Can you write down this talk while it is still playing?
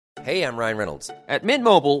Hey, I'm Ryan Reynolds. At Mint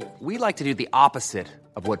Mobile, we like to do the opposite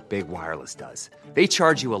of what Big Wireless does. They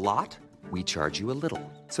charge you a lot, we charge you a little.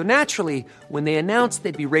 So naturally, when they announced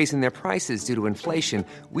they'd be raising their prices due to inflation,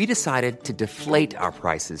 we decided to deflate our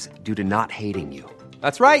prices due to not hating you.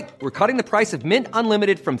 That's right. We're cutting the price of Mint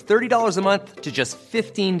Unlimited from $30 a month to just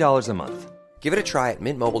 $15 a month. Give it a try at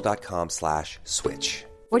mintmobile.com/switch.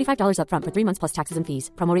 $45 up front for 3 months plus taxes and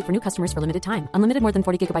fees. Promo rate for new customers for limited time. Unlimited more than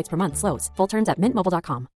 40 gigabytes per month. Slows full terms at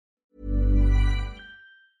mintmobile.com.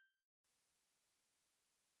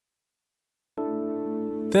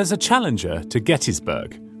 There's a challenger to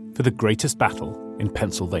Gettysburg for the greatest battle in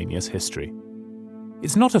Pennsylvania's history.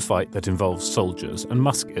 It's not a fight that involves soldiers and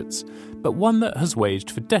muskets, but one that has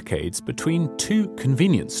waged for decades between two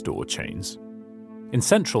convenience store chains. In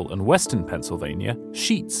central and western Pennsylvania,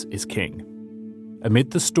 Sheetz is king.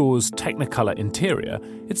 Amid the store's Technicolor interior,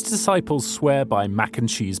 its disciples swear by mac and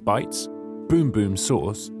cheese bites, boom boom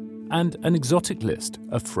sauce, and an exotic list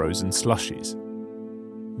of frozen slushies.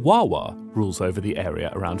 Wawa rules over the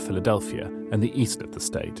area around Philadelphia and the east of the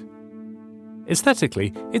state.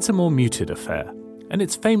 Aesthetically, it's a more muted affair, and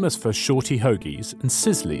it's famous for shorty hoagies and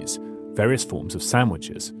sizzlies, various forms of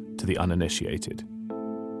sandwiches, to the uninitiated.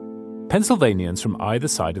 Pennsylvanians from either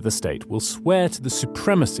side of the state will swear to the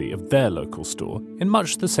supremacy of their local store in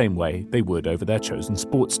much the same way they would over their chosen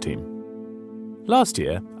sports team. Last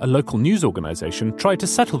year, a local news organisation tried to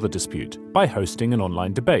settle the dispute by hosting an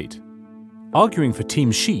online debate. Arguing for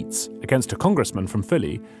Team Sheetz against a congressman from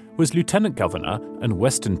Philly was Lieutenant Governor and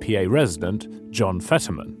Western PA resident John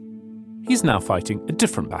Fetterman. He's now fighting a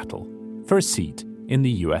different battle for a seat in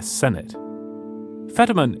the US Senate.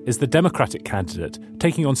 Fetterman is the Democratic candidate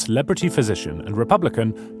taking on celebrity physician and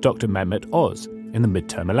Republican Dr. Mehmet Oz in the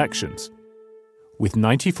midterm elections. With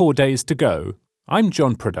 94 days to go, I'm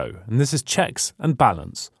John Prideaux, and this is Checks and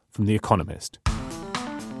Balance from The Economist.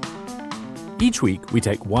 Each week, we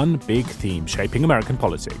take one big theme shaping American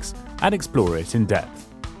politics and explore it in depth.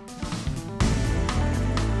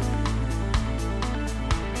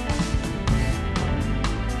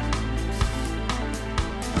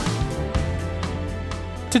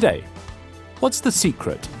 Today, what's the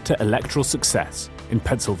secret to electoral success in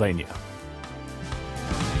Pennsylvania?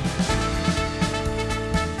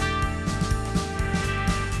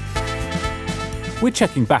 We're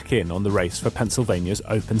checking back in on the race for Pennsylvania's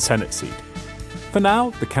open Senate seat. For now,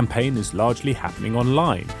 the campaign is largely happening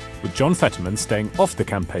online, with John Fetterman staying off the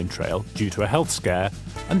campaign trail due to a health scare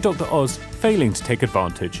and Dr. Oz failing to take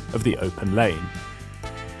advantage of the open lane.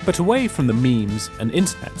 But away from the memes and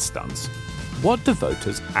internet stunts, what do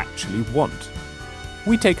voters actually want?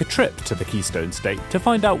 We take a trip to the Keystone State to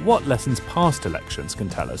find out what lessons past elections can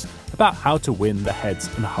tell us about how to win the heads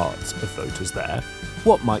and hearts of voters there,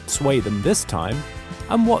 what might sway them this time,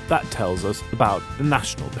 and what that tells us about the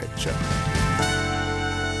national picture.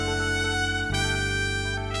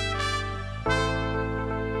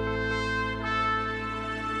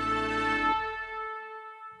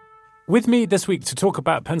 With me this week to talk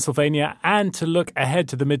about Pennsylvania and to look ahead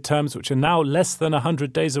to the midterms, which are now less than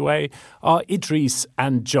 100 days away, are Idris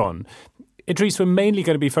and John. Idris, we're mainly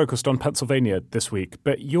going to be focused on Pennsylvania this week,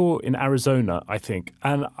 but you're in Arizona, I think.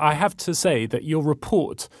 And I have to say that your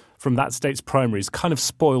report from that state's primaries kind of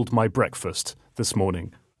spoiled my breakfast this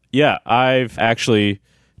morning. Yeah, I've actually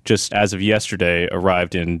just as of yesterday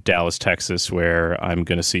arrived in Dallas, Texas, where I'm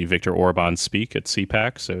going to see Viktor Orban speak at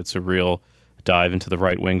CPAC. So it's a real dive into the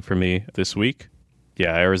right wing for me this week.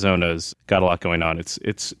 Yeah, Arizona's got a lot going on.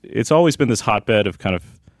 It's always been this hotbed of kind of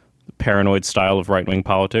paranoid style of right wing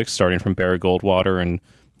politics, starting from Barry Goldwater and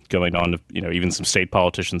going on to even some state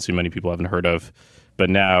politicians who many people haven't heard of.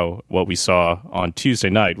 But now what we saw on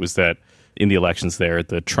Tuesday night was that in the elections there,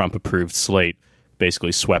 the Trump approved slate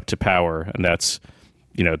basically swept to power, and that's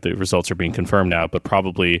the results are being confirmed now. But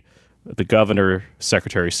probably the governor,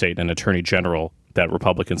 secretary of state, and attorney general that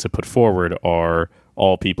Republicans have put forward are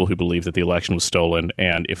all people who believe that the election was stolen,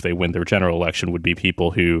 and if they win their general election, would be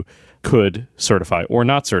people who could certify or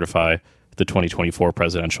not certify the 2024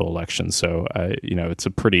 presidential election. So, it's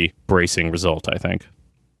a pretty bracing result, I think.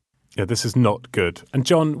 Yeah, this is not good. And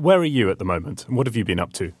John, where are you at the moment? And what have you been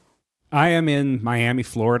up to? I am in Miami,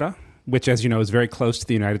 Florida, which, as you know, is very close to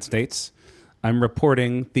the United States. I'm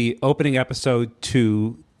reporting the opening episode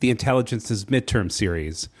to the Intelligence's midterm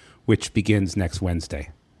series, which begins next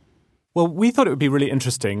Wednesday. Well, we thought it would be really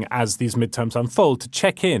interesting as these midterms unfold to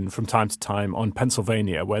check in from time to time on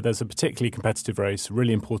Pennsylvania, where there's a particularly competitive race, a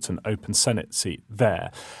really important open Senate seat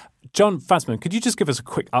there. John Fasman, could you just give us a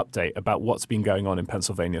quick update about what's been going on in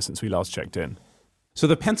Pennsylvania since we last checked in? So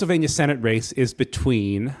the Pennsylvania Senate race is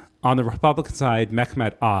between, on the Republican side,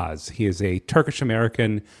 Mehmet Oz. He is a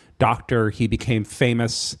Turkish-American doctor. He became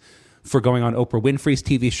famous for going on Oprah Winfrey's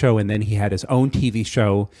TV show, and then he had his own TV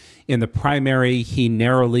show. In the primary, he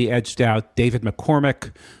narrowly edged out David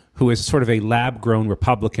McCormick, who is sort of a lab-grown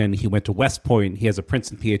Republican. He went to West Point. He has a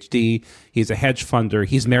Princeton PhD. He's a hedge funder.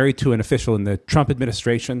 He's married to an official in the Trump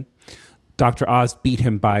administration. Dr. Oz beat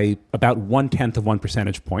him by about 1/10 of 1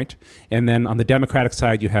 percentage point. And then on the Democratic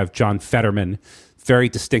side, you have John Fetterman, very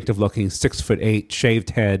distinctive looking, 6'8",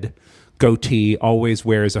 shaved head, goatee, always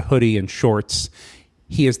wears a hoodie and shorts.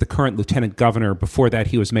 He is the current lieutenant governor. Before that,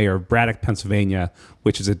 he was mayor of Braddock, Pennsylvania,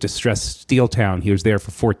 which is a distressed steel town. He was there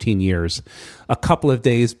for 14 years. A couple of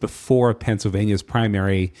days before Pennsylvania's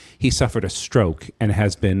primary, he suffered a stroke and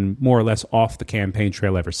has been more or less off the campaign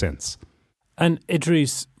trail ever since. And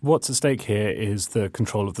Idris, what's at stake here is the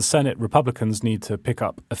control of the Senate. Republicans need to pick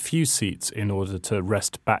up a few seats in order to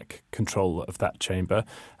wrest back control of that chamber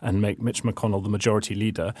and make Mitch McConnell the majority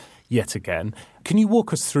leader yet again. Can you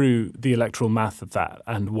walk us through the electoral math of that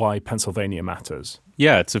and why Pennsylvania matters?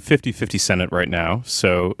 Yeah, it's a 50-50 Senate right now.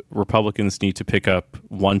 So Republicans need to pick up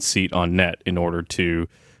one seat on net in order to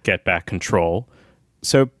get back control.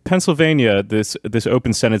 So Pennsylvania, this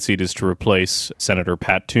open Senate seat is to replace Senator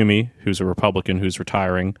Pat Toomey, who's a Republican who's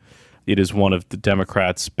retiring. It is one of the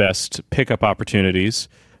Democrats' best pickup opportunities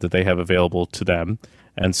that they have available to them.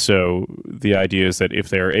 And so the idea is that if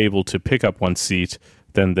they are able to pick up one seat,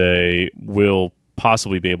 then they will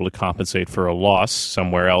possibly be able to compensate for a loss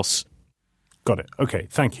somewhere else. Got it. Okay,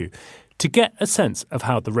 thank you. To get a sense of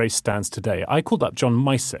how the race stands today, I called up John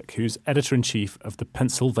Misek, who's editor-in-chief of the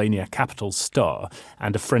Pennsylvania Capital Star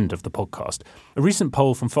and a friend of the podcast. A recent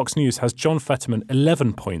poll from Fox News has John Fetterman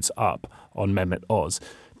 11 points up on Mehmet Oz.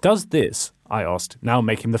 Does this, I asked, now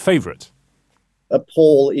make him the favourite? A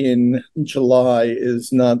poll in July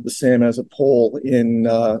is not the same as a poll in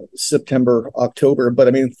September, October. But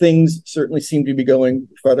I mean, things certainly seem to be going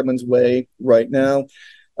Fetterman's way right now.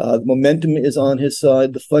 The momentum is on his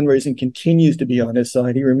side. The fundraising continues to be on his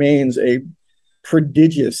side. He remains a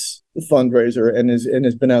prodigious fundraiser and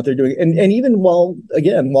has been out there doing it. And even while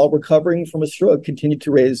recovering from a stroke, continued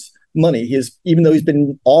to raise money. Even though he's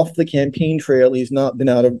been off the campaign trail, he's not been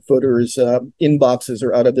out of voters' inboxes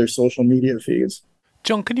or out of their social media feeds.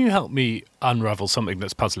 John, can you help me unravel something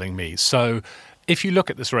that's puzzling me? So if you look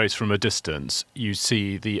at this race from a distance, you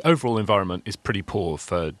see the overall environment is pretty poor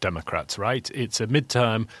for Democrats, right? It's a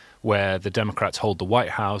midterm where the Democrats hold the White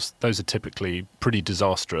House. Those are typically pretty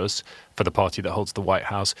disastrous for the party that holds the White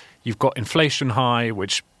House. You've got inflation high,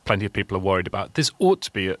 which plenty of people are worried about. This ought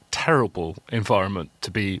to be a terrible environment to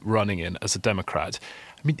be running in as a Democrat.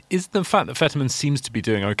 I mean, is the fact that Fetterman seems to be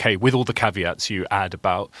doing okay, with all the caveats you add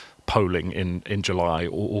about polling in July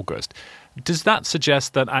or August, does that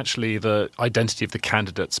suggest that actually the identity of the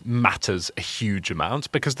candidates matters a huge amount?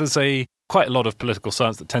 Because there's quite a lot of political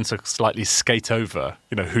science that tends to slightly skate over,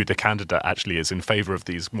 who the candidate actually is in favour of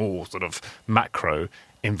these more sort of macro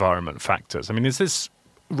environment factors. I mean, is this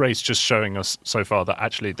race just showing us so far that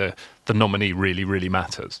actually the nominee really, really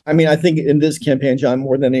matters? I mean, I think in this campaign, John,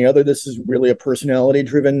 more than any other, this is really a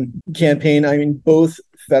personality-driven campaign. I mean, both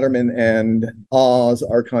Fetterman and Oz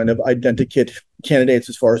are kind of identikit candidates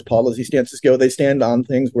as far as policy stances go. They stand on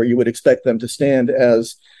things where you would expect them to stand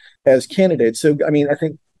as candidates. So, I mean, I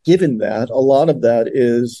think given that, a lot of that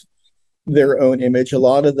is their own image. A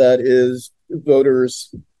lot of that is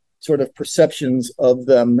voters' sort of perceptions of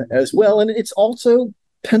them as well. And it's also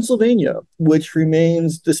Pennsylvania, which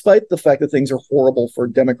remains, despite the fact that things are horrible for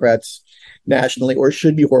Democrats nationally, or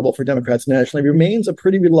should be horrible for Democrats nationally, remains a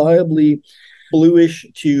pretty reliably bluish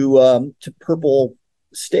to purple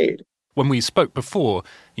state. When we spoke before,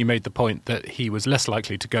 you made the point that he was less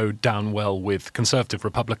likely to go down well with conservative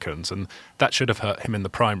Republicans, and that should have hurt him in the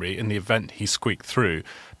primary in the event he squeaked through.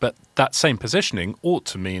 But that same positioning ought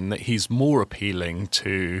to mean that he's more appealing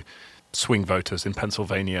to swing voters in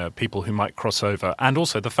Pennsylvania, people who might cross over, and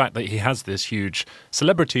also the fact that he has this huge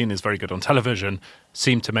celebrity and is very good on television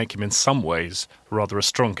seemed to make him in some ways rather a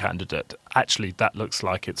strong candidate. Actually, that looks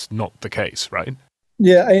like it's not the case, right?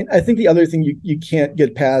 Yeah, I think the other thing you can't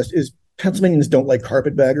get past is Pennsylvanians don't like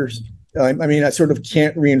carpetbaggers. I mean, I sort of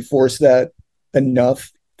can't reinforce that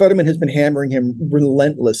enough. Fetterman has been hammering him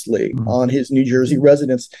relentlessly on his New Jersey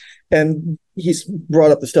residence. And he's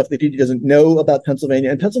brought up the stuff that he doesn't know about Pennsylvania.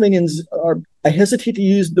 And Pennsylvanians are, I hesitate to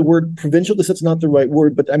use the word provincial because that's not the right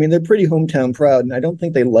word, but I mean, they're pretty hometown proud. And I don't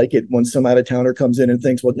think they like it when some out-of-towner comes in and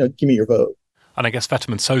thinks, well, give me your vote. And I guess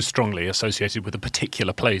Fetterman's so strongly associated with a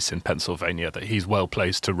particular place in Pennsylvania that he's well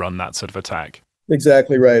placed to run that sort of attack.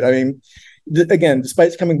 Exactly right. I mean, again,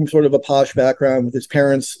 despite coming from sort of a posh background with his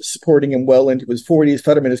parents supporting him well into his 40s,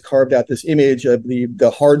 Fetterman has carved out this image of the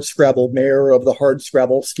hardscrabble mayor of the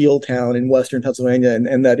hardscrabble steel town in western Pennsylvania,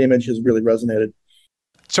 and that image has really resonated.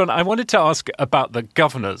 John, I wanted to ask about the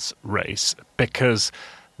governor's race, because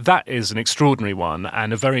that is an extraordinary one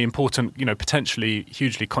and a very important, potentially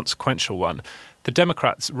hugely consequential one. The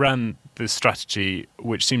Democrats ran this strategy,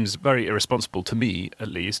 which seems very irresponsible to me, at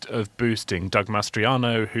least, of boosting Doug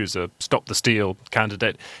Mastriano, who's a Stop the Steal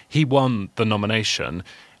candidate. He won the nomination.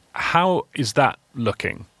 How is that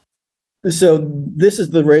looking? So this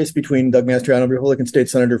is the race between Doug Mastriano, Republican state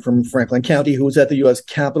senator from Franklin County, who was at the U.S.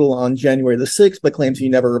 Capitol on January the 6th, but claims he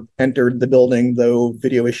never entered the building, though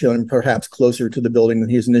video is showing him perhaps closer to the building than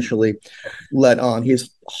he was initially let on.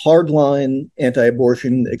 He's hardline,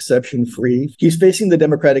 anti-abortion, exception-free. He's facing the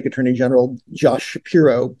Democratic Attorney General, Josh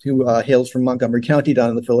Shapiro, who hails from Montgomery County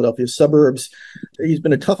down in the Philadelphia suburbs. He's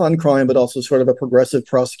been a tough on crime, but also sort of a progressive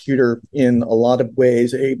prosecutor in a lot of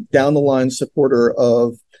ways, a down-the-line supporter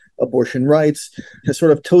of abortion rights, has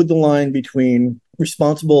sort of towed the line between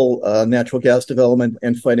responsible natural gas development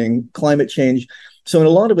and fighting climate change. So in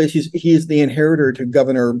a lot of ways, he's the inheritor to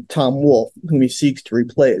Governor Tom Wolf, whom he seeks to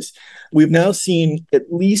replace. We've now seen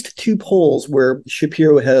at least 2 polls where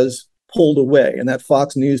Shapiro has pulled away. And that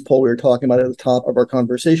Fox News poll we were talking about at the top of our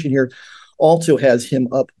conversation here also has him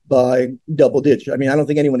up by double digit. I mean, I don't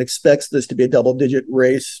think anyone expects this to be a double digit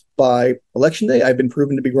race by election day. I've been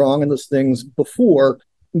proven to be wrong on those things before.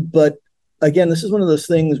 But again, this is one of those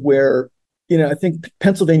things where, I think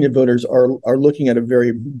Pennsylvania voters are looking at a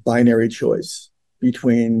very binary choice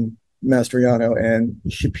between Mastriano and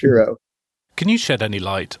Shapiro. Can you shed any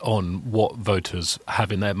light on what voters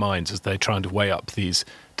have in their minds as they're trying to weigh up these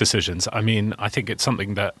decisions? I mean, I think it's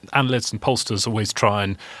something that analysts and pollsters always try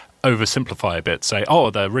and oversimplify a bit, say,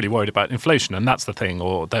 they're really worried about inflation and that's the thing,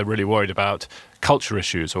 or they're really worried about culture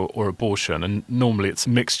issues or abortion. And normally it's a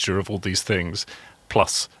mixture of all these things,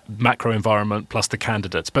 plus macro environment, plus the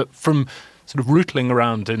candidates. But from sort of rootling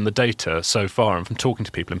around in the data so far and from talking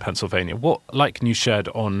to people in Pennsylvania, what light can you shed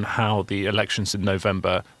on how the elections in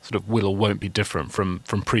November sort of will or won't be different from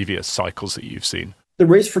previous cycles that you've seen? The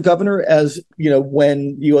race for governor, as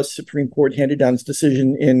when the U.S. Supreme Court handed down its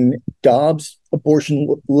decision in Dobbs, abortion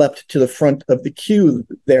leapt to the front of the queue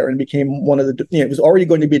there and became one of the, it was already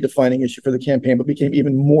going to be a defining issue for the campaign, but became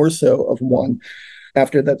even more so of one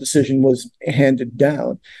after that decision was handed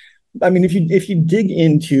down. I mean, if you dig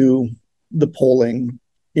into the polling,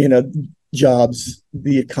 jobs,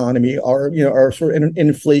 the economy are sort of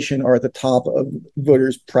inflation are at the top of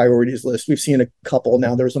voters' priorities list. We've seen a couple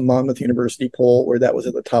now. There was a Monmouth University poll where that was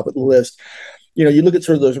at the top of the list. You look at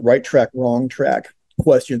sort of those right track, wrong track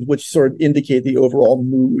questions, which sort of indicate the overall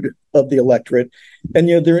mood of the electorate. And,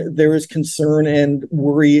 there is concern and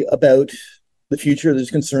worry about the future. There's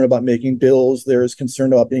concern about making bills. There's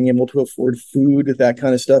concern about being able to afford food, that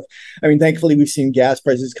kind of stuff. I mean, thankfully, we've seen gas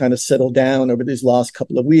prices kind of settle down over these last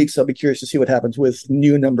couple of weeks. I'll be curious to see what happens with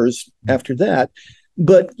new numbers after that.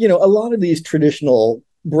 But, a lot of these traditional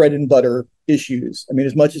bread and butter issues, I mean,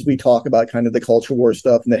 as much as we talk about kind of the culture war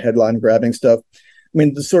stuff and the headline grabbing stuff, I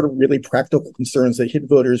mean, the sort of really practical concerns that hit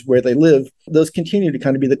voters where they live, those continue to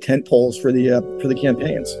kind of be the tent poles for the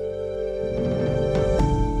campaigns.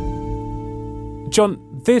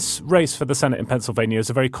 John, this race for the Senate in Pennsylvania is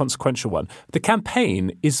a very consequential one. The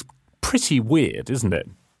campaign is pretty weird, isn't it?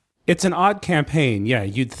 It's an odd campaign, yeah.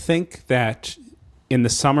 You'd think that in the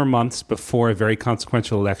summer months before a very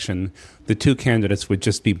consequential election, the 2 candidates would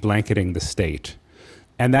just be blanketing the state.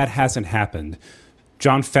 And that hasn't happened.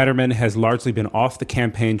 John Fetterman has largely been off the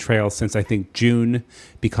campaign trail since, I think, June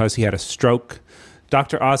because he had a stroke.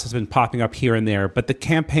 Dr. Oz has been popping up here and there, but the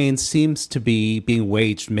campaign seems to be being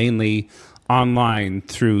waged mainly online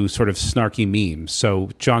through sort of snarky memes. So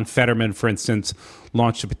John Fetterman, for instance,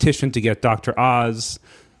 launched a petition to get Dr. Oz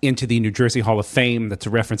into the New Jersey Hall of Fame. That's a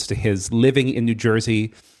reference to his living in New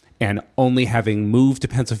Jersey and only having moved to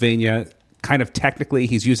Pennsylvania. Kind of technically,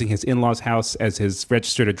 he's using his in-laws' house as his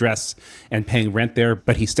registered address and paying rent there,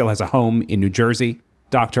 but he still has a home in New Jersey.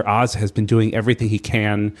 Dr. Oz has been doing everything he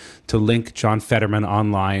can to link John Fetterman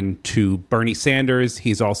online to Bernie Sanders.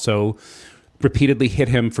 He's also repeatedly hit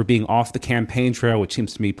him for being off the campaign trail, which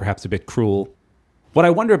seems to me perhaps a bit cruel. What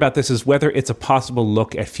I wonder about this is whether it's a possible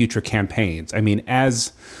look at future campaigns. I mean,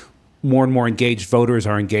 as more and more engaged voters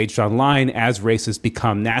are engaged online, as races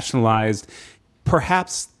become nationalized,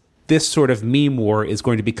 perhaps this sort of meme war is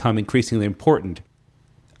going to become increasingly important.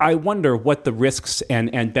 I wonder what the risks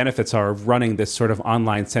and benefits are of running this sort of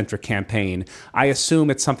online-centric campaign. I assume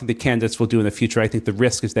it's something that candidates will do in the future. I think the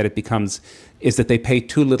risk is that that they pay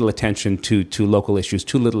too little attention to local issues,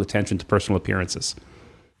 too little attention to personal appearances.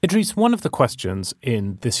 Idris, one of the questions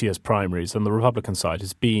in this year's primaries on the Republican side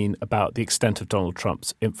has been about the extent of Donald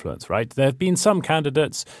Trump's influence, right? There have been some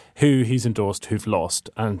candidates who he's endorsed who've lost.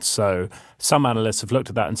 And so some analysts have looked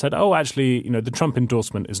at that and said, oh, actually, the Trump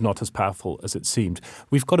endorsement is not as powerful as it seemed.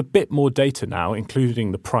 We've got a bit more data now,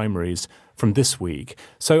 including the primaries from this week.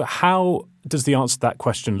 So how does the answer to that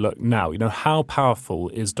question look now? How powerful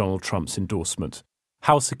is Donald Trump's endorsement?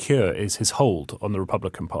 How secure is his hold on the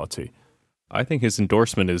Republican Party? I think his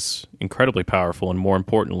endorsement is incredibly powerful, and more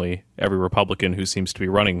importantly, every Republican who seems to be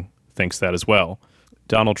running thinks that as well.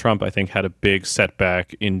 Donald Trump, I think, had a big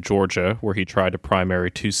setback in Georgia where he tried to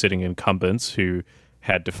primary two sitting incumbents who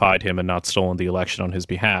had defied him and not stolen the election on his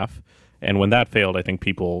behalf. And when that failed, I think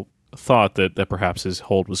people thought that perhaps his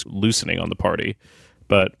hold was loosening on the party.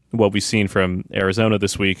 But what we've seen from Arizona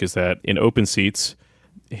this week is that in open seats,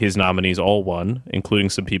 his nominees all won, including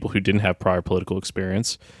some people who didn't have prior political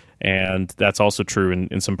experience. And that's also true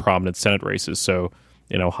in some prominent Senate races. So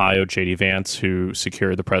in Ohio, J.D. Vance, who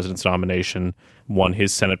secured the president's nomination, won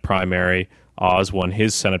his Senate primary. Oz won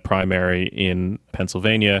his Senate primary in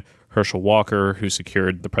Pennsylvania. Herschel Walker, who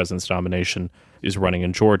secured the president's nomination, is running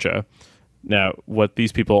in Georgia. Now, what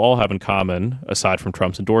these people all have in common, aside from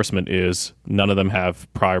Trump's endorsement, is none of them have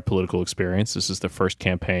prior political experience. This is their first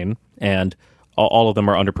campaign. And all of them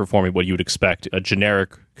are underperforming what you would expect a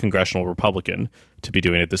generic congressional Republican to be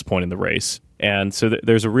doing at this point in the race. And so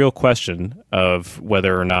there's a real question of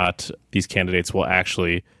whether or not these candidates will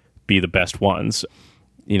actually be the best ones.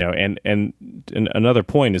 And another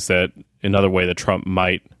point is that another way that Trump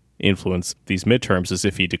might influence these midterms is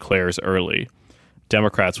if he declares early.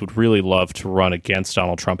 Democrats would really love to run against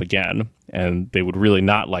Donald Trump again, and they would really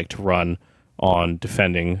not like to run on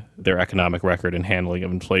defending their economic record and handling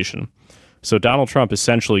of inflation. So Donald Trump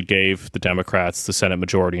essentially gave the Democrats the Senate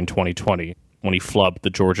majority in 2020 when he flubbed the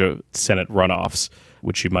Georgia Senate runoffs,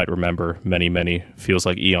 which you might remember many, feels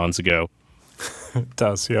like eons ago. It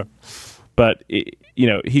does, yeah. But,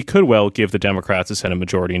 he could well give the Democrats a Senate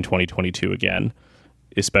majority in 2022 again,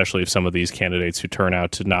 especially if some of these candidates who turn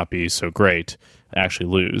out to not be so great actually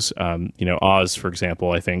lose. Oz, for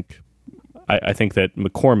example, I think that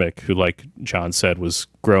McCormick, who, like John said, was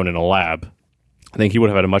grown in a lab, I think he would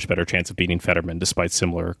have had a much better chance of beating Fetterman despite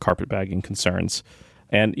similar carpetbagging concerns.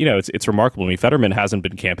 And, it's remarkable to me. Fetterman hasn't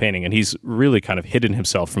been campaigning, and he's really kind of hidden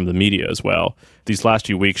himself from the media as well. These last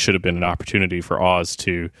few weeks should have been an opportunity for Oz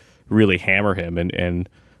to really hammer him and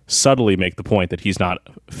subtly make the point that he's not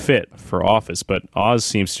fit for office. But Oz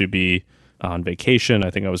seems to be on vacation. I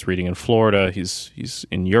think I was reading in Florida. He's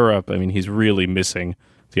in Europe. I mean, he's really missing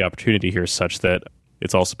the opportunity here such that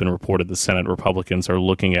it's also been reported the Senate Republicans are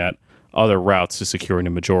looking at other routes to securing a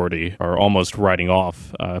majority, are almost writing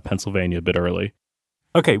off Pennsylvania a bit early.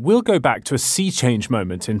 Okay, we'll go back to a sea change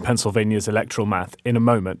moment in Pennsylvania's electoral math in a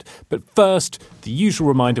moment. But first, the usual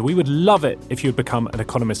reminder, we would love it if you would become an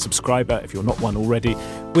Economist subscriber, if you're not one already.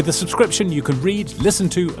 With a subscription, you can read, listen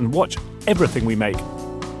to, and watch everything we make.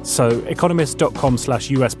 So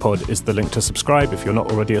economist.com/USpod is the link to subscribe if you're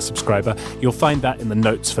not already a subscriber. You'll find that in the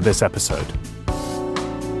notes for this episode.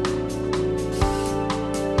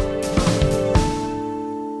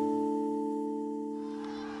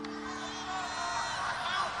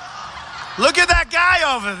 Look at that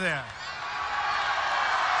guy over there.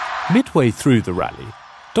 Midway through the rally,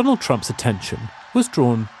 Donald Trump's attention was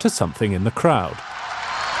drawn to something in the crowd.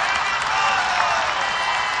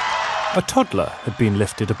 A toddler had been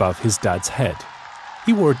lifted above his dad's head.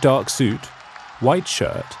 He wore a dark suit, white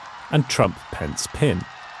shirt, and Trump Pence pin.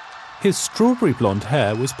 His strawberry blonde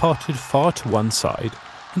hair was parted far to one side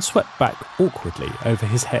and swept back awkwardly over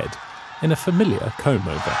his head in a familiar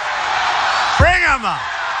comb-over. Bring him up!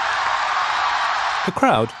 The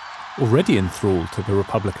crowd, already enthralled to the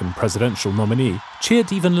Republican presidential nominee,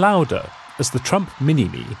 cheered even louder as the Trump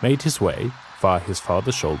mini-me made his way, via his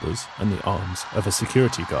father's shoulders and the arms of a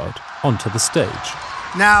security guard, onto the stage.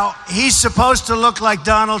 Now, he's supposed to look like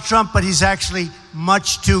Donald Trump, but he's actually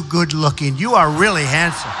much too good looking. You are really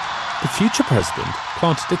handsome. The future president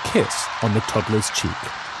planted a kiss on the toddler's cheek.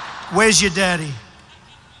 Where's your daddy?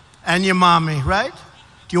 And your mommy, right?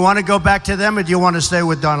 Do you want to go back to them, or do you want to stay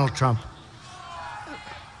with Donald Trump?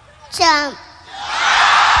 Trump.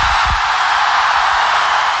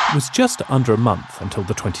 It was just under a month until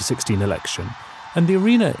the 2016 election, and the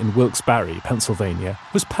arena in Wilkes-Barre, Pennsylvania,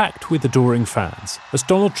 was packed with adoring fans as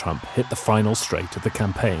Donald Trump hit the final straight of the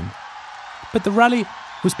campaign. But the rally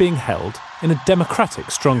was being held in a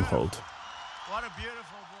Democratic stronghold. What a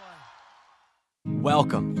beautiful boy.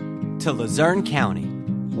 Welcome to Luzerne County,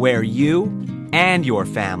 where you and your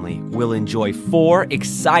family will enjoy 4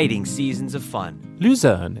 exciting seasons of fun.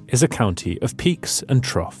 Luzerne is a county of peaks and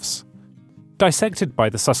troughs. Dissected by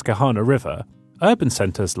the Susquehanna River, urban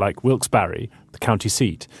centres like Wilkes-Barre, the county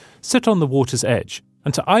seat, sit on the water's edge,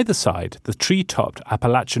 and to either side, the tree-topped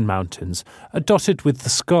Appalachian Mountains are dotted with the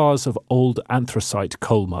scars of old anthracite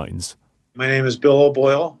coal mines. My name is Bill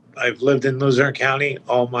O'Boyle. I've lived in Luzerne County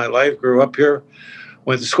all my life, grew up here,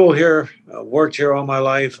 went to school here, worked here all my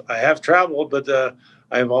life. I have traveled, but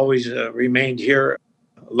I've always remained here.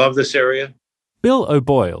 Love this area. Bill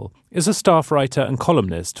O'Boyle is a staff writer and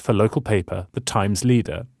columnist for local paper The Times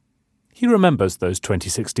Leader. He remembers those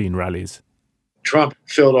 2016 rallies. Trump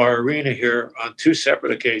filled our arena here on 2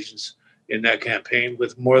 separate occasions in that campaign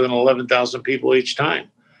with more than 11,000 people each time.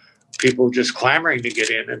 People just clamoring to get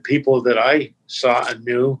in, and people that I saw and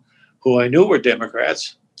knew, who I knew were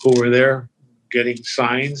Democrats, who were there getting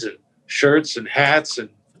signs and shirts and hats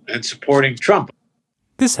and supporting Trump.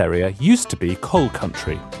 This area used to be coal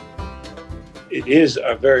country. It is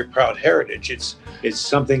a very proud heritage. It's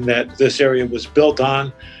something that this area was built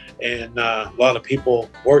on. And a lot of people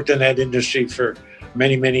worked in that industry for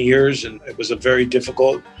many, many years. And it was a very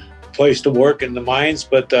difficult place to work in the mines.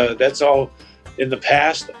 But that's all in the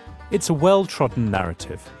past. It's a well-trodden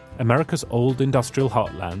narrative. America's old industrial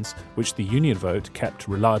heartlands, which the Union vote kept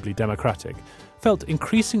reliably Democratic, felt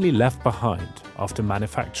increasingly left behind after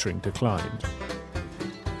manufacturing declined.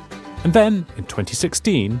 And then, in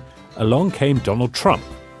 2016, along came Donald Trump,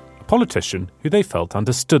 a politician who they felt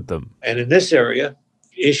understood them. And in this area,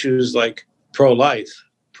 issues like pro-life,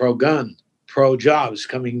 pro-gun, pro-jobs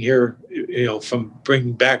coming here, from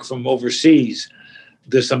bringing back from overseas,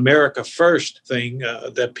 this America First thing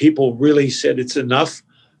that people really said it's enough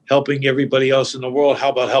helping everybody else in the world. How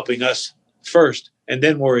about helping us first and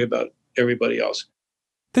then worry about everybody else?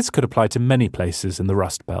 This could apply to many places in the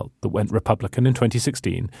Rust Belt that went Republican in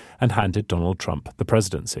 2016 and handed Donald Trump the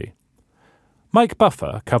presidency. Mike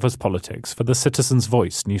Buffer covers politics for the Citizen's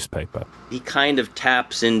Voice newspaper. He kind of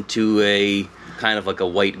taps into a kind of like a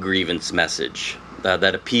white grievance message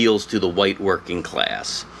that appeals to the white working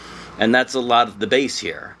class. And that's a lot of the base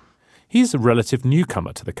here. He's a relative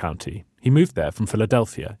newcomer to the county. He moved there from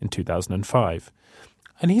Philadelphia in 2005.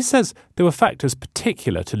 And he says there were factors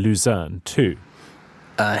particular to Luzerne, too.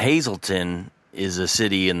 Hazleton is a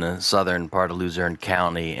city in the southern part of Luzerne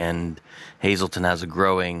County, and Hazleton has a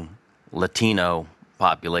growing Latino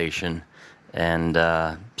population, and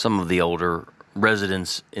some of the older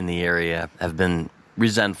residents in the area have been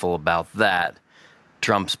resentful about that.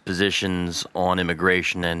 Trump's positions on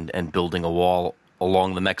immigration and building a wall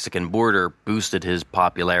along the Mexican border boosted his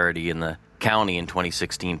popularity in the county in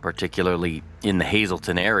 2016, particularly in the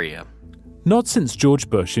Hazleton area. Not since George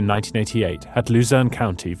Bush in 1988 had Luzerne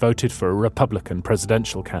County voted for a Republican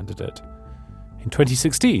presidential candidate. In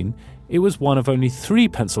 2016, it was one of only 3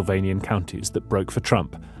 Pennsylvanian counties that broke for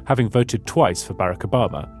Trump, having voted twice for Barack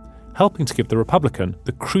Obama, helping to give the Republican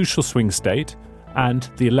the crucial swing state and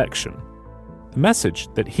the election. The message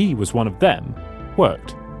that he was one of them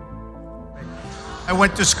worked. I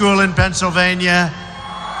went to school in Pennsylvania.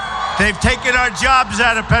 They've taken our jobs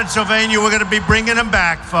out of Pennsylvania. We're going to be bringing them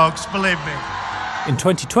back, folks, believe me. In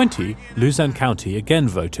 2020, Luzerne County again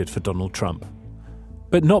voted for Donald Trump.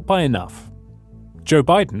 But not by enough. Joe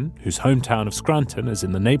Biden, whose hometown of Scranton is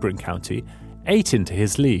in the neighbouring county, ate into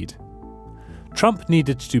his lead. Trump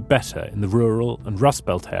needed to do better in the rural and Rust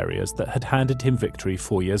Belt areas that had handed him victory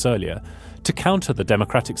 4 years earlier to counter the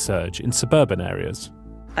Democratic surge in suburban areas.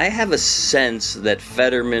 I have a sense that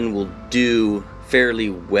Fetterman will do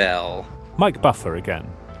fairly well. Mike Buffer again.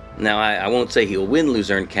 Now, I won't say he'll win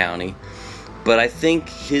Luzerne County, but I think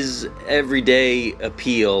his everyday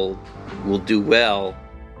appeal will do well.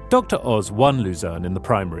 Dr. Oz won Luzerne in the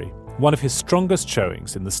primary, one of his strongest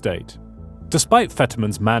showings in the state. Despite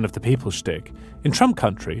Fetterman's man of the people shtick, in Trump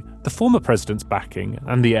country, the former president's backing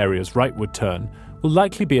and the area's rightward turn will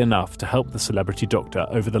likely be enough to help the celebrity doctor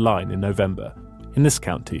over the line in November, in this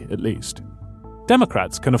county at least.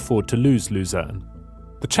 Democrats can afford to lose Luzerne.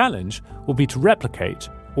 The challenge will be to replicate,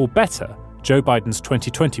 or better, Joe Biden's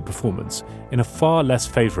 2020 performance in a far less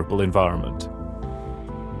favourable environment.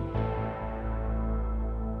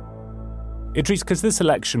 Idris, because this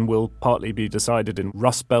election will partly be decided in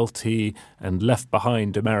Rust Belty and left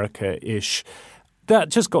behind America-ish, that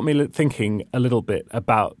just got me thinking a little bit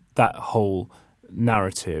about that whole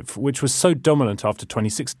narrative, which was so dominant after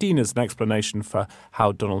 2016 as an explanation for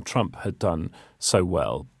how Donald Trump had done so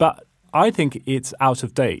well. But I think it's out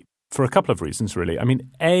of date. for a couple of reasons, really. I mean,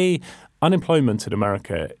 unemployment in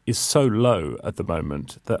America is so low at the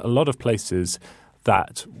moment that a lot of places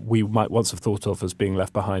that we might once have thought of as being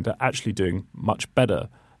left behind are actually doing much better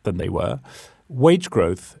than they were. Wage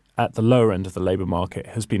growth at the lower end of the labour market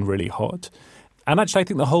has been really hot. And actually, I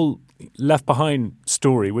think the whole left behind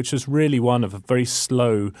story, which is really one of a very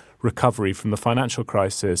slow recovery from the financial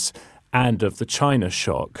crisis and of the China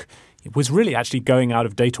shock, it was really actually going out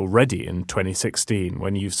of date already in 2016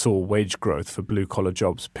 when you saw wage growth for blue-collar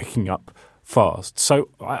jobs picking up fast. So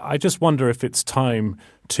I just wonder if it's time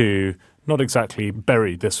to not exactly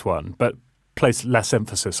bury this one, but place less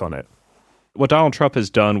emphasis on it. What Donald Trump has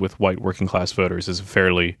done with white working-class voters is a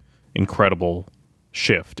fairly incredible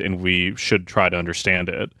shift, and we should try to understand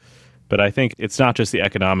it. But I think it's not just the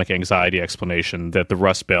economic anxiety explanation that the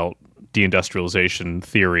Rust Belt deindustrialization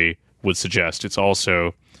theory would suggest. It's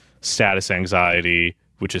also status anxiety,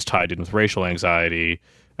 which is tied in with racial anxiety,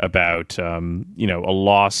 about a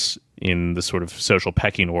loss in the sort of social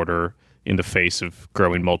pecking order in the face of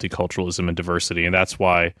growing multiculturalism and diversity. And that's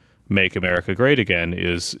why Make America Great Again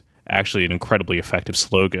is actually an incredibly effective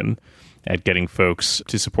slogan at getting folks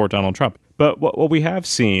to support Donald Trump. But what we have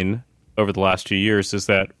seen over the last few years is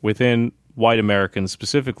that within white Americans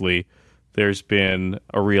specifically, there's been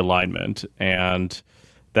a realignment. And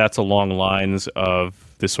that's along lines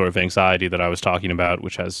of this sort of anxiety that I was talking about,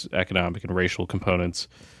 which has economic and racial components.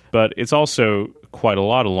 But it's also quite a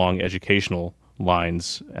lot along educational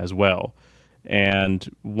lines as well. And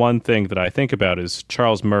one thing that I think about is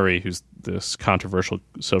Charles Murray, who's this controversial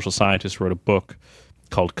social scientist, wrote a book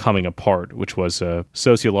called Coming Apart, which was a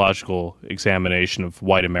sociological examination of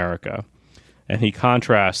white America. And he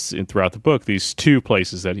contrasts throughout the book these two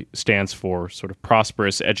places that he stands for, sort of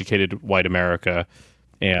prosperous, educated white America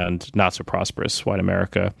and not so prosperous white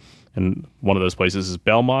America. And one of those places is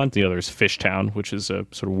Belmont. The other is Fishtown, which is a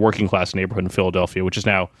sort of working class neighborhood in Philadelphia, which is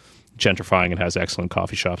now gentrifying and has excellent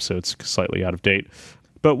coffee shops, so it's slightly out of date.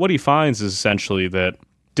 But what he finds is essentially that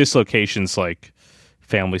dislocations like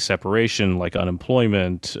family separation, like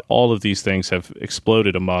unemployment, all of these things have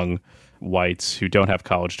exploded among whites who don't have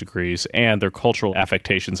college degrees, and their cultural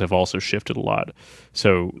affectations have also shifted a lot.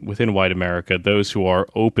 So within white America, those who are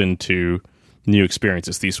open to new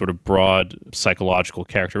experiences, these sort of broad psychological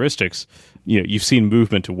characteristics, you've seen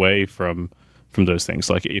movement away from those things.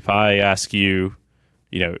 Like if I ask you,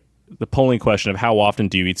 the polling question of how often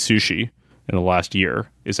do you eat sushi in the last year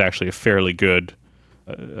is actually a fairly good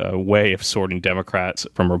way of sorting Democrats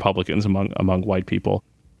from Republicans among white people.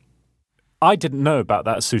 I didn't know about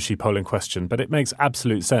that sushi polling question, but it makes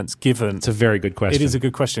absolute sense given... It's a very good question. It is a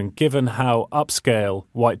good question, given how upscale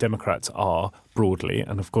white Democrats are broadly,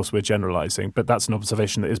 and of course we're generalizing, but that's an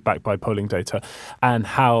observation that is backed by polling data, and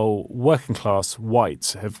how working class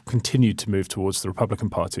whites have continued to move towards the Republican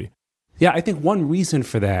Party. Yeah, I think one reason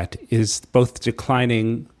for that is both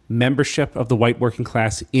declining membership of the white working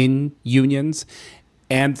class in unions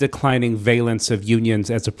and declining valence of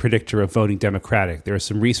unions as a predictor of voting Democratic. There is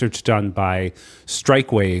some research done by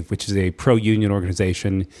StrikeWave, which is a pro-union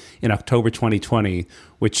organization, in October 2020,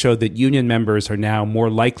 which showed that union members are now more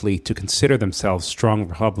likely to consider themselves strong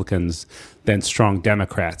Republicans than strong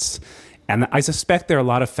Democrats. And I suspect there are a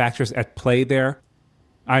lot of factors at play there.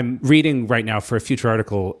 I'm reading right now for a future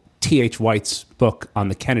article T.H. White's book on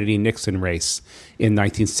the Kennedy-Nixon race in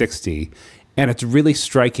 1960. And it's really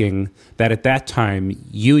striking that at that time,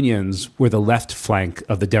 unions were the left flank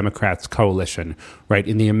of the Democrats' coalition, right,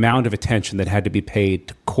 in the amount of attention that had to be paid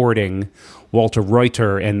to courting Walter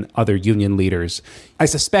Reuter and other union leaders. I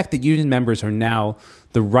suspect that union members are now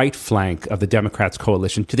the right flank of the Democrats'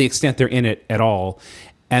 coalition to the extent they're in it at all.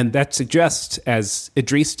 And that suggests, as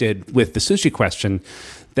Idris did with the sushi question,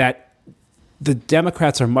 that the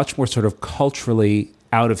Democrats are much more sort of culturally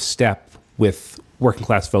out of step with working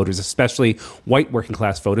class voters, especially white working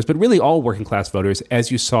class voters, but really all working class voters,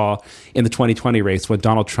 as you saw in the 2020 race when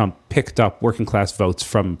Donald Trump picked up working class votes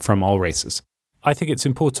from all races. I think it's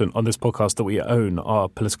important on this podcast that we own our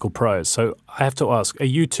political priors. So I have to ask, are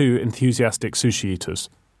you two enthusiastic sushi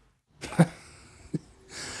eaters?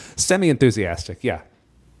 Semi-enthusiastic, yeah.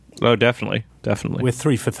 Oh, definitely. Definitely. We're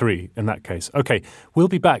 3 for 3 in that case. Okay, we'll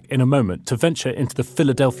be back in a moment to venture into the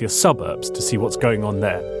Philadelphia suburbs to see what's going on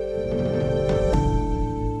there.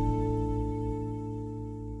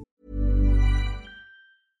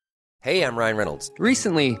 Hey, I'm Ryan Reynolds.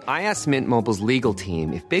 Recently, I asked Mint Mobile's legal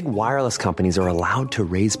team if big wireless companies are allowed to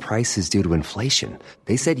raise prices due to inflation.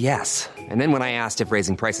 They said yes. And then when I asked if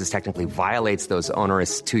raising prices technically violates those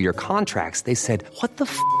onerous 2-year contracts, they said, "What the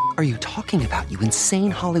f*** are you talking about, you insane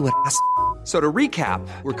Hollywood ass f- So to recap,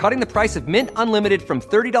 we're cutting the price of Mint Unlimited from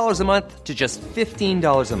 $30 a month to just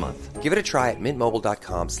 $15 a month. Give it a try at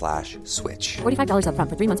mintmobile.com/switch. $45 up front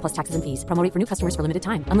for 3 months plus taxes and fees. Promo rate for new customers for limited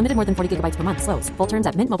time. Unlimited more than 40 gigabytes per month. Slows full terms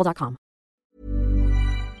at mintmobile.com.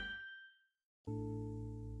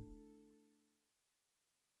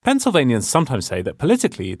 Pennsylvanians sometimes say that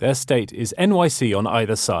politically their state is NYC on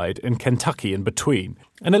either side and Kentucky in between,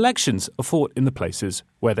 and elections are fought in the places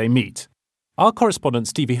where they meet. Our correspondent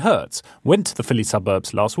Stevie Hertz went to the Philly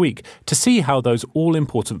suburbs last week to see how those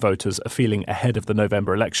all-important voters are feeling ahead of the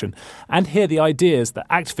November election and hear the ideas that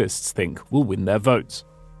activists think will win their votes.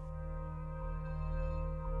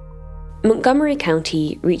 Montgomery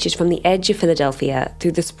County reaches from the edge of Philadelphia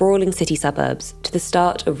through the sprawling city suburbs to the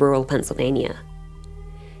start of rural Pennsylvania.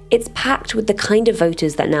 It's packed with the kind of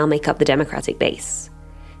voters that now make up the Democratic base.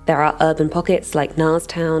 There are urban pockets like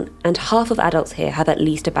Norristown, and half of adults here have at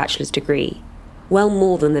least a bachelor's degree, well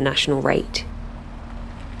more than the national rate.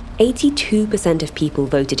 82% of people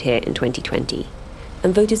voted here in 2020,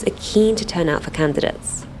 and voters are keen to turn out for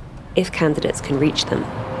candidates, if candidates can reach them.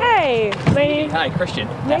 Hey, lady. Hi, Christian.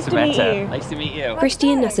 Nice to meet you. Nice to meet you.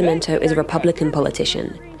 Christian Nascimento is a Republican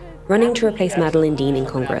politician, running to replace Madeline Dean in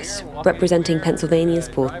Congress, representing Pennsylvania's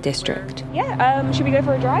 4th District. Yeah, should we go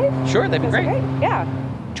for a drive? Sure, that'd be great. Okay. Yeah.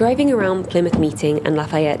 Driving around Plymouth Meeting and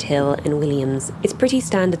Lafayette Hill and Williams is pretty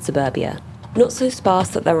standard suburbia. Not so sparse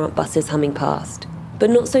that there aren't buses humming past, but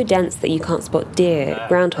not so dense that you can't spot deer,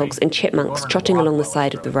 groundhogs and chipmunks trotting along the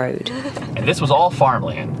side of the road. And this was all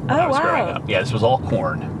farmland when I was growing wow. up. Yeah, this was all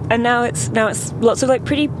corn. And now it's lots of like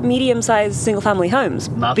pretty medium-sized single-family homes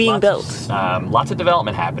being built. Lots of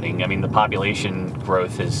development happening. I mean, the population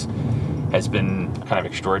growth has been kind of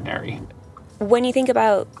extraordinary. When you think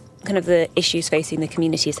about kind of the issues facing the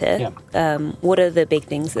communities here, what are the big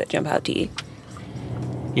things that jump out to you?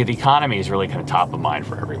 Yeah, the economy is really kind of top of mind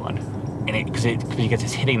for everyone. And because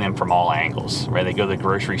it's hitting them from all angles, right? They go to the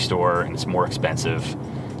grocery store and it's more expensive.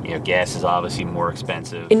 You know, gas is obviously more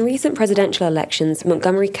expensive. In recent presidential elections,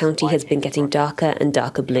 Montgomery County has been getting darker and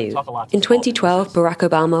darker blue. In 2012, Barack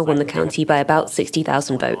Obama won the county by about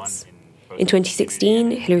 60,000 votes. In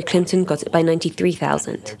 2016, Hillary Clinton got it by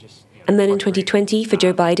 93,000. And then in 2020, for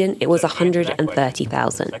Joe Biden, it was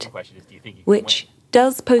 130,000, which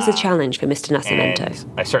does pose a challenge for Mr. Nascimento.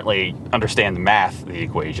 And I certainly understand the math of the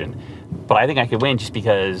equation, but I think I could win just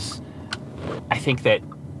because I think that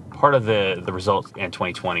part of the results in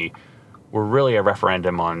 2020 were really a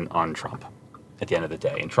referendum on Trump at the end of the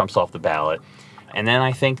day, and Trump's off the ballot. And then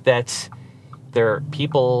I think that there are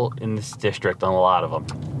people in this district, and a lot of them,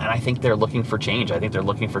 and I think they're looking for change. I think they're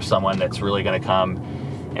looking for someone that's really going to come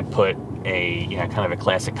and put a kind of a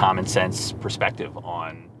classic common sense perspective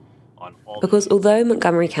on all. Because although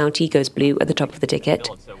Montgomery County goes blue at the top of the ticket,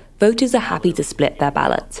 voters are happy to split their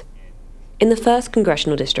ballot. In the 1st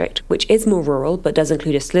Congressional District, which is more rural but does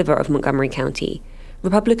include a sliver of Montgomery County,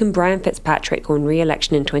 Republican Brian Fitzpatrick won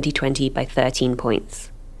re-election in 2020 by 13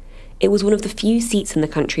 points. It was one of the few seats in the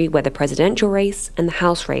country where the presidential race and the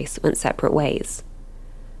House race went separate ways.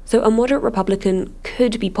 So a moderate Republican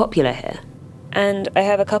could be popular here. And I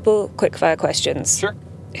have a couple quick-fire questions. Sure.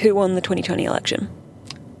 Who won the 2020 election?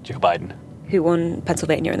 Joe Biden. Who won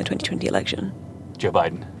Pennsylvania in the 2020 election? Joe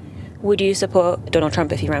Biden. Would you support Donald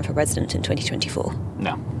Trump if he ran for president in 2024?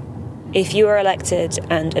 No. If you were elected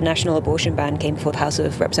and a national abortion ban came before the House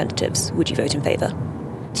of Representatives, would you vote in favor?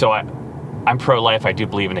 So I'm pro-life. I do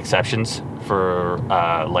believe in exceptions for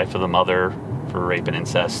life of the mother, for rape and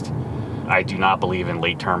incest. I do not believe in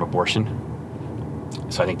late-term abortion.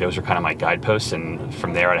 So I think those are kind of my guideposts, and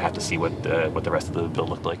from there I'd have to see what the rest of the bill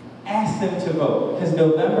looked like. Ask them to vote, because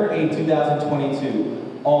November 8,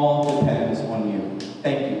 2022 all depends on you.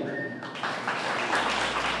 Thank you.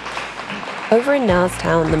 Over in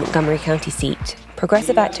Norristown, the Montgomery County seat,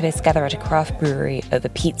 progressive activists gather at a craft brewery over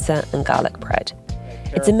pizza and garlic bread.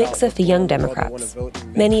 It's a mixer for young Democrats,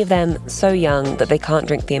 many of them so young that they can't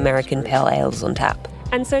drink the American pale ales on tap.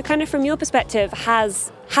 And so kind of from your perspective,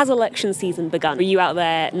 has election season begun? Were you out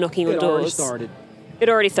there knocking on doors? It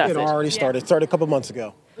already started. It started a couple months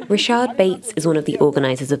ago. Richard Bates is one of the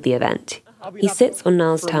organisers of the event. He sits on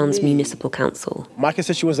Norristown's municipal council. My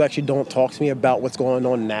constituents actually don't talk to me about what's going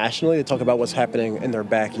on nationally. They talk about what's happening in their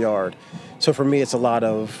backyard. So for me, it's a lot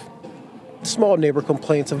of small neighbor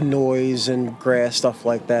complaints of noise and grass, stuff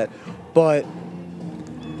like that. But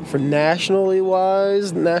for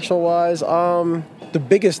national-wise, the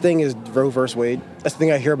biggest thing is Roe versus Wade. That's the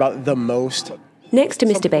thing I hear about the most. Next to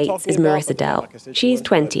Mr. Bates is Marissa Dell. She's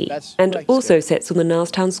 20 and also sits on the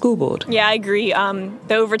Norristown School Board. Yeah, I agree.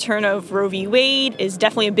 The overturn of Roe v. Wade is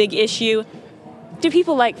definitely a big issue. Do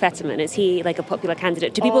people like Fetterman? Is he like a popular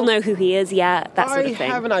candidate? Do people know who he is yet? That sort of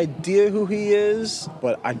thing. I have an idea who he is,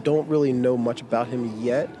 but I don't really know much about him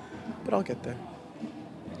yet. But I'll get there.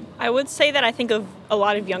 I would say that I think of a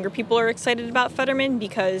lot of younger people are excited about Fetterman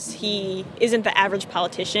because he isn't the average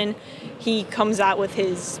politician. He comes out with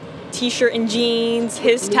his T-shirt and jeans,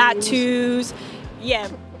 his tattoos. Yeah.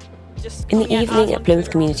 In the evening at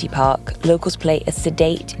Plymouth Community Park, locals play a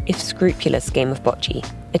sedate, if scrupulous, game of bocce.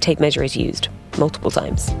 A tape measure is used, multiple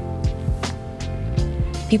times.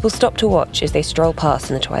 People stop to watch as they stroll past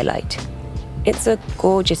in the twilight. It's a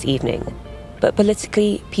gorgeous evening, but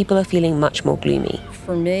politically, people are feeling much more gloomy.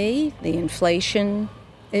 For me, the inflation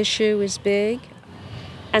issue is big.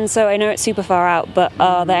 And so I know it's super far out, but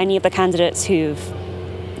are there any of the candidates who've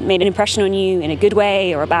made an impression on you in a good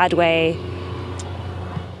way or a bad way?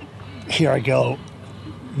 Here I go.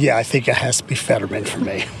 Yeah, I think it has to be Fetterman for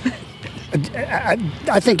me.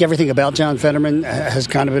 I think everything about John Fetterman has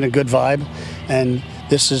kind of been a good vibe, and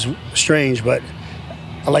this is strange, but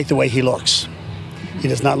I like the way he looks. He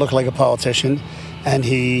does not look like a politician, and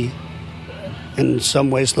he, in some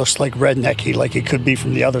ways, looks like rednecky, like he could be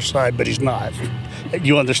from the other side, but he's not.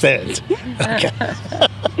 You understand? Okay.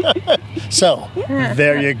 So,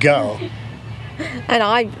 there you go. And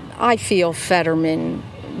I feel Fetterman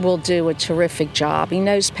will do a terrific job. He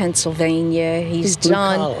knows Pennsylvania. He's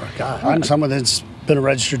done. Blue collar. God, I'm someone that's been a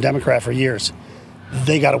registered Democrat for years.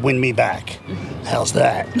 They got to win me back. How's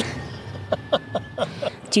that?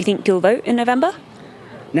 Do you think you'll vote in November?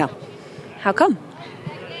 No. How come?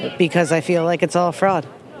 Because I feel like it's all fraud.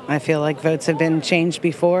 I feel like votes have been changed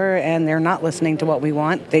before and they're not listening to what we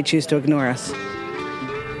want. They choose to ignore us.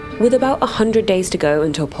 With about 100 days to go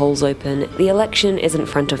until polls open, the election isn't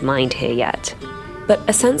front of mind here yet. But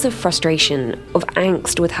a sense of frustration, of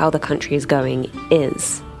angst with how the country is going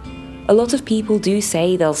is. A lot of people do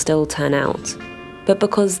say they'll still turn out, but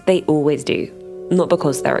because they always do, not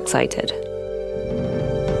because they're excited.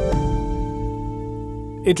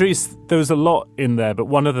 Idris, there was a lot in there, but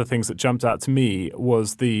one of the things that jumped out to me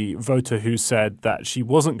was the voter who said that she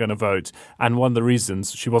wasn't going to vote, and one of the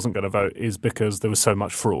reasons she wasn't going to vote is because there was so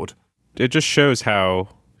much fraud. It just shows how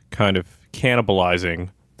kind of cannibalizing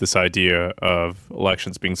this idea of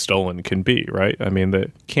elections being stolen can be, right? I mean, that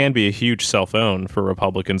can be a huge self-own for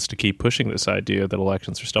Republicans to keep pushing this idea that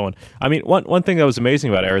elections are stolen. I mean, one thing that was amazing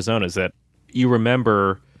about Arizona is that you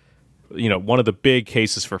remember, you know, one of the big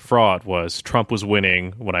cases for fraud was Trump was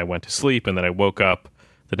winning when I went to sleep, and then I woke up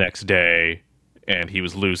the next day and he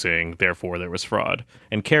was losing, therefore there was fraud.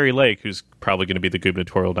 And Carrie Lake, who's probably going to be the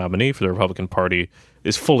gubernatorial nominee for the Republican Party,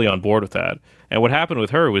 is fully on board with that. And what happened with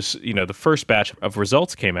her was, you know, the first batch of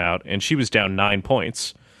results came out and she was down 9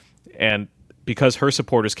 points. And because her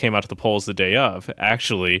supporters came out to the polls the day of,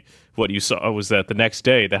 actually what you saw was that the next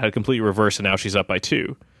day that had completely reversed and now she's up by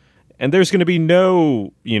 2. And there's going to be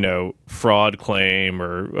no, you know, fraud claim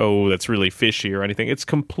or, oh, that's really fishy or anything. It's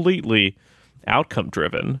completely outcome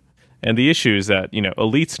driven. And the issue is that, you know,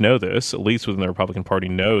 elites know this. Elites within the Republican Party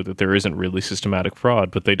know that there isn't really systematic fraud,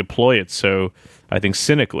 but they deploy it so, I think,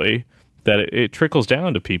 cynically that it trickles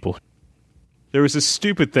down to people. There was this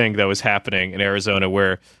stupid thing that was happening in Arizona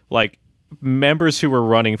where, like, members who were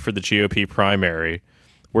running for the GOP primary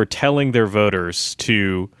were telling their voters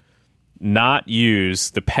to not use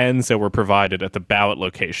the pens that were provided at the ballot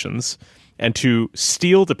locations and to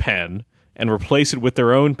steal the pen and replace it with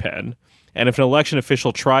their own pen. And if an election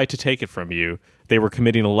official tried to take it from you, they were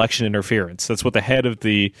committing election interference. That's what the head of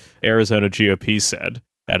the Arizona GOP said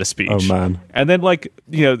at a speech. Oh, man. And then, like,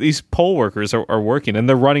 you know, these poll workers are working and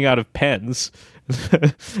they're running out of pens.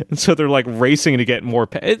 And so they're, like, racing to get more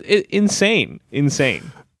pens. Insane.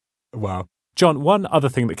 Wow. John, one other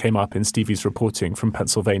thing that came up in Stevie's reporting from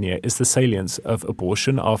Pennsylvania is the salience of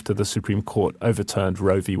abortion after the Supreme Court overturned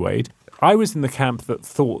Roe v. Wade. I was in the camp that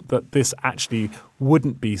thought that this actually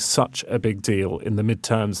wouldn't be such a big deal in the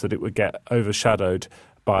midterms, that it would get overshadowed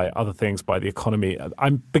by other things, by the economy.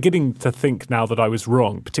 I'm beginning to think now that I was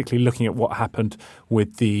wrong, particularly looking at what happened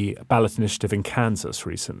with the ballot initiative in Kansas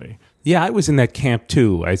recently. Yeah, I was in that camp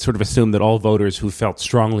too. I sort of assumed that all voters who felt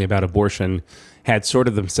strongly about abortion had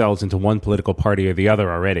sorted themselves into one political party or the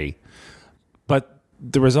other already. But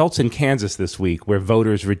the results in Kansas this week, where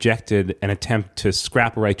voters rejected an attempt to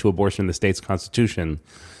scrap a right to abortion in the state's constitution,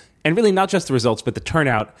 and really not just the results, but the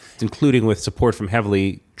turnout, including with support from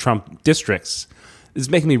heavily Trump districts, is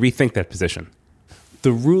making me rethink that position.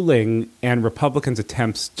 The ruling and Republicans'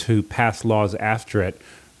 attempts to pass laws after it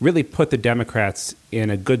really put the Democrats in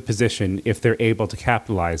a good position if they're able to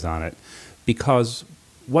capitalize on it, because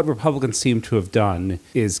what Republicans seem to have done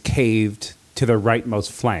is caved to their rightmost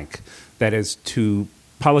flank. That is, to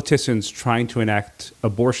politicians trying to enact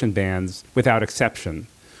abortion bans without exception.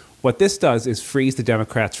 What this does is frees the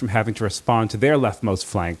Democrats from having to respond to their leftmost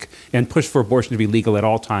flank and push for abortion to be legal at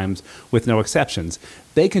all times with no exceptions.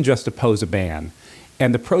 They can just oppose a ban.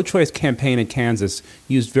 And the pro-choice campaign in Kansas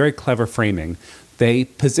used very clever framing. They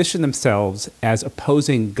position themselves as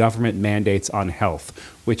opposing government mandates on health,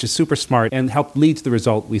 which is super smart and helped lead to the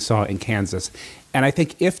result we saw in Kansas. And I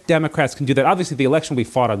think if Democrats can do that, obviously the election will be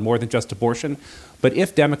fought on more than just abortion, but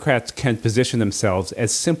if Democrats can position themselves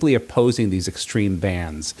as simply opposing these extreme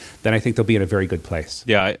bans, then I think they'll be in a very good place.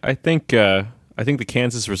 Yeah, I think the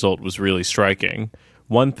Kansas result was really striking.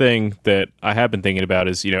 One thing that I have been thinking about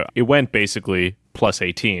is, it went basically plus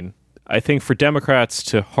 18. I think for Democrats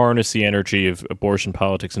to harness the energy of abortion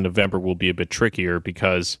politics in November will be a bit trickier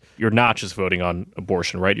because you're not just voting on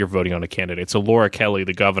abortion, right? You're voting on a candidate. So Laura Kelly,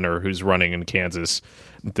 the governor who's running in Kansas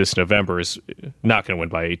this November, is not going to win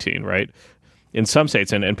by 18, right? In some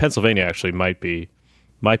states, and Pennsylvania actually might be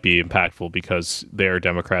impactful because there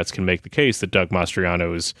Democrats can make the case that Doug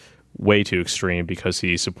Mastriano is way too extreme because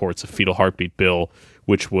he supports a fetal heartbeat bill,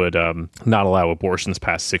 which would not allow abortions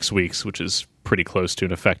past 6 weeks, which is pretty close to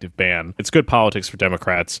an effective ban. It's good politics for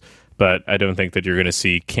Democrats, but I don't think that you're going to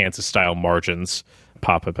see Kansas-style margins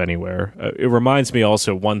pop up anywhere. It reminds me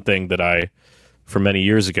also one thing that from many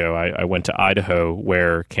years ago, I went to Idaho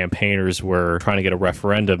where campaigners were trying to get a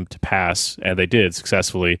referendum to pass, and they did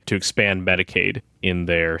successfully, to expand Medicaid in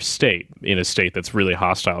their state, in a state that's really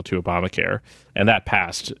hostile to Obamacare. And that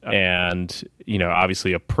passed. And,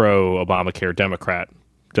 obviously a pro-Obamacare Democrat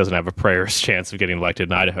doesn't have a prayer's chance of getting elected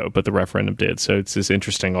in Idaho, but the referendum did. So it's this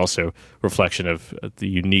interesting also reflection of the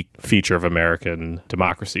unique feature of American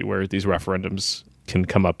democracy where these referendums can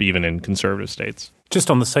come up even in conservative states. Just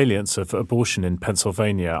on the salience of abortion in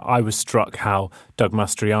Pennsylvania, I was struck how Doug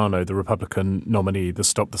Mastriano, the Republican nominee, the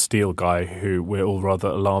Stop the Steal guy, who we're all rather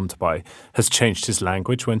alarmed by, has changed his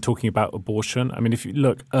language when talking about abortion. I mean, if you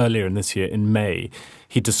look earlier in this year, in May,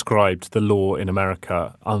 he described the law in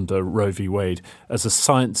America under Roe v. Wade as a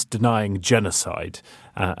science-denying genocide.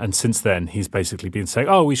 And since then, he's basically been saying,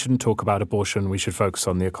 we shouldn't talk about abortion, we should focus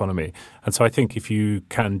on the economy. And so I think if you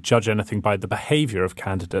can judge anything by the behavior of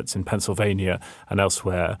candidates in Pennsylvania and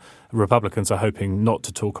elsewhere, Republicans are hoping not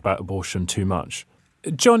to talk about abortion too much.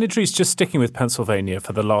 John Idries, just sticking with Pennsylvania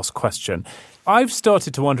for the last question. I've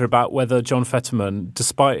started to wonder about whether John Fetterman,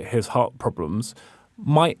 despite his heart problems,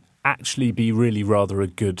 might actually be really rather a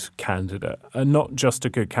good candidate, and not just a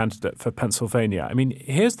good candidate for Pennsylvania. I mean,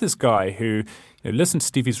 here's this guy who, listen to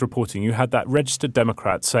Stevie's reporting. You had that registered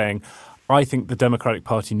Democrat saying, I think the Democratic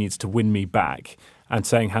Party needs to win me back, and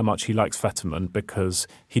saying how much he likes Fetterman because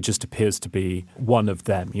he just appears to be one of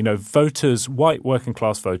them. Voters, white working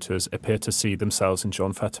class voters, appear to see themselves in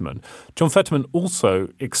John Fetterman. John Fetterman also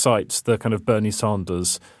excites the kind of Bernie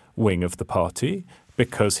Sanders wing of the party,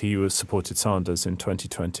 because he supported Sanders in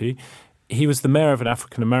 2020. He was the mayor of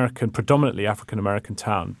an predominantly African-American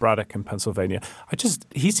town, Braddock in Pennsylvania.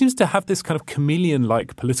 He seems to have this kind of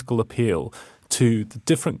chameleon-like political appeal to the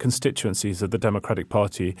different constituencies of the Democratic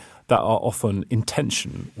Party that are often in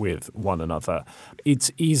tension with one another. It's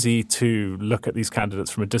easy to look at these candidates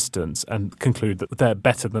from a distance and conclude that they're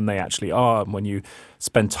better than they actually are. And when you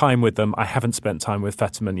spend time with them, I haven't spent time with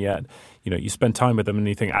Fetterman yet, you spend time with them and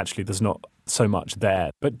you think, actually, there's not so much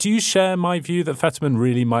there. But do you share my view that Fetterman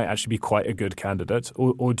really might actually be quite a good candidate,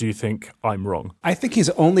 or do you think I'm wrong? I think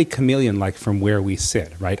he's only chameleon-like from where we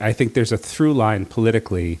sit, right? I think there's a through line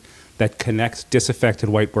politically that connects disaffected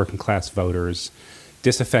white working class voters,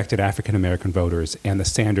 disaffected African-American voters, and the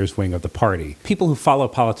Sanders wing of the party. People who follow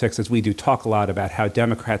politics, as we do, talk a lot about how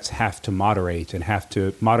Democrats have to moderate and have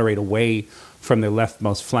to moderate away from their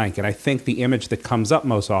leftmost flank. And I think the image that comes up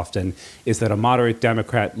most often is that a moderate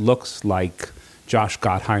Democrat looks like Josh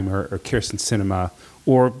Gottheimer or Kyrsten Sinema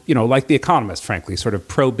or, like The Economist, frankly, sort of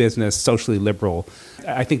pro-business, socially liberal.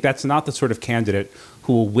 I think that's not the sort of candidate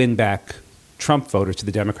who will win back Trump voters to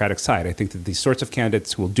the Democratic side. I think that these sorts of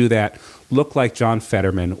candidates who will do that look like John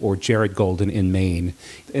Fetterman or Jared Golden in Maine.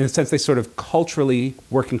 In a sense, they sort of culturally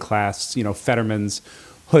working class, Fetterman's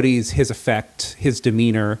hoodies, his effect, his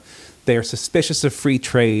demeanor. They are suspicious of free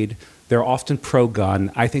trade. They're often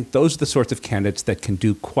pro-gun. I think those are the sorts of candidates that can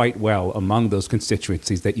do quite well among those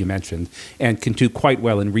constituencies that you mentioned and can do quite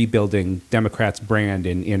well in rebuilding Democrats' brand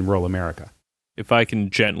in rural America. If I can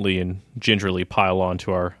gently and gingerly pile on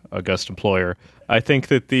to our august employer, I think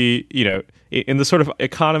that in the sort of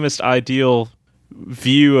economist ideal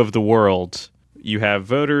view of the world, you have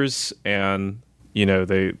voters and,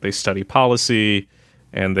 they study policy,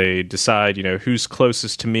 and they decide, who's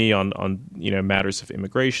closest to me on matters of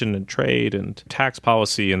immigration and trade and tax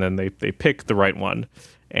policy, and then they pick the right one.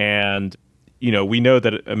 And, we know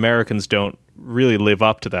that Americans don't really live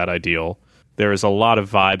up to that ideal. There is a lot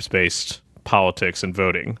of vibes-based politics and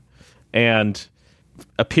voting. And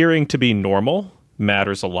appearing to be normal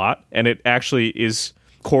matters a lot. And it actually is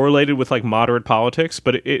correlated with moderate politics,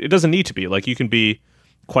 but it doesn't need to be. You can be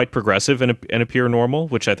quite progressive and appear normal,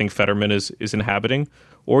 which I think Fetterman is inhabiting.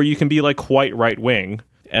 Or you can be quite right-wing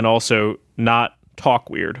and also not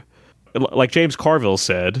talk weird. Like James Carville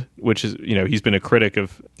said, which is, he's been a critic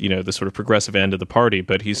of, the sort of progressive end of the party,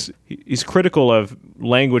 but he's critical of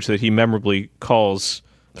language that he memorably calls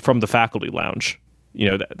from the faculty lounge.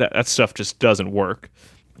 That stuff just doesn't work.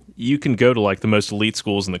 You can go to the most elite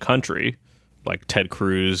schools in the country, like Ted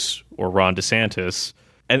Cruz or Ron DeSantis,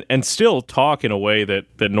 and still talk in a way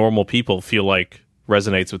that normal people feel like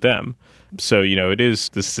resonates with them. So, it is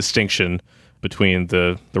this distinction between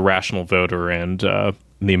the rational voter and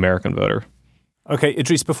the American voter. Okay,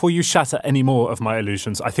 Idris, before you shatter any more of my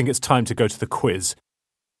illusions, I think it's time to go to the quiz.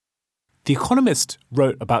 The Economist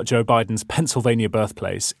wrote about Joe Biden's Pennsylvania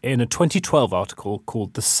birthplace in a 2012 article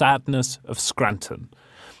called The Sadness of Scranton.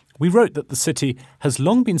 We wrote that the city has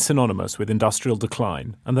long been synonymous with industrial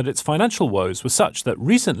decline and that its financial woes were such that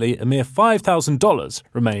recently a mere $5,000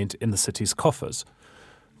 remained in the city's coffers.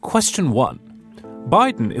 Question 1.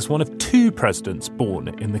 Biden is one of 2 presidents born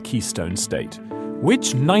in the Keystone State.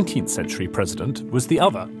 Which 19th century president was the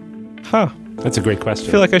other? That's a great question.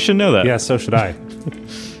 I feel like I should know that. Yeah, so should I.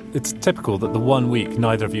 It's typical that the one week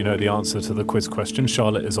neither of you know the answer to the quiz question.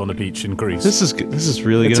 Charlotte is on a beach in Greece. This is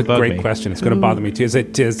really going to bug me. It's a great question. It's going to bother me too. Is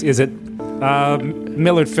it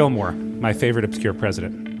Millard Fillmore, my favorite obscure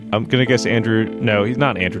president? I'm going to guess Andrew. No, he's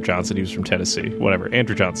not Andrew Johnson. He was from Tennessee. Whatever.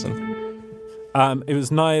 Andrew Johnson. It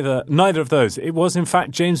was neither of those. It was, in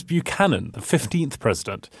fact, James Buchanan, the 15th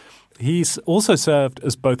president. He's also served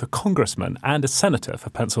as both a congressman and a senator for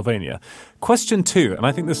Pennsylvania. Question 2, and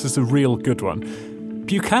I think this is a real good one.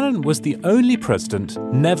 Buchanan was the only president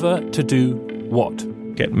never to do what?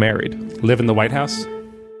 Get married. Live in the White House?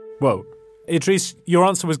 Whoa. Idris, your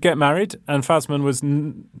answer was get married, and Fazman was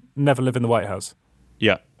never live in the White House.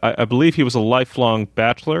 Yeah, I believe he was a lifelong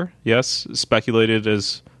bachelor, yes, speculated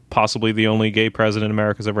as possibly the only gay president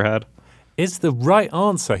America's ever had. Is the right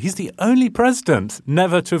answer. He's the only president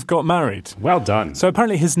never to have got married. Well done. So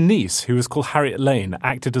apparently his niece, who was called Harriet Lane,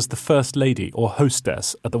 acted as the first lady or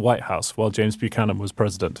hostess at the White House while James Buchanan was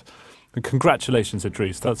president. And congratulations,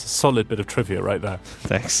 Idris. That's a solid bit of trivia right there.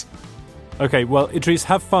 Thanks. Okay, well, Idris,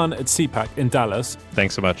 have fun at CPAC in Dallas.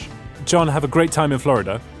 Thanks so much. John, have a great time in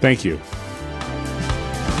Florida. Thank you.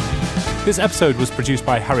 This episode was produced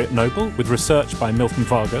by Harriet Noble with research by Milton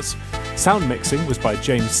Vargas. Sound mixing was by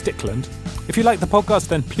James Stickland. If you like the podcast,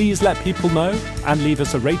 then please let people know and leave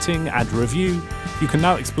us a rating and a review. You can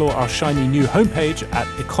now explore our shiny new homepage at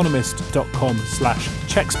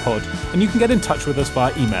economist.com/checkspod, and you can get in touch with us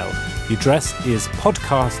via email. The address is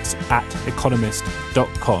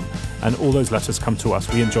podcasts@economist.com, and all those letters come to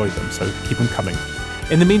us. We enjoy them, so keep them coming.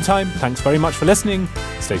 In the meantime, thanks very much for listening.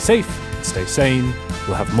 Stay safe, stay sane.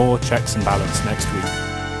 We'll have more Checks and Balance next week.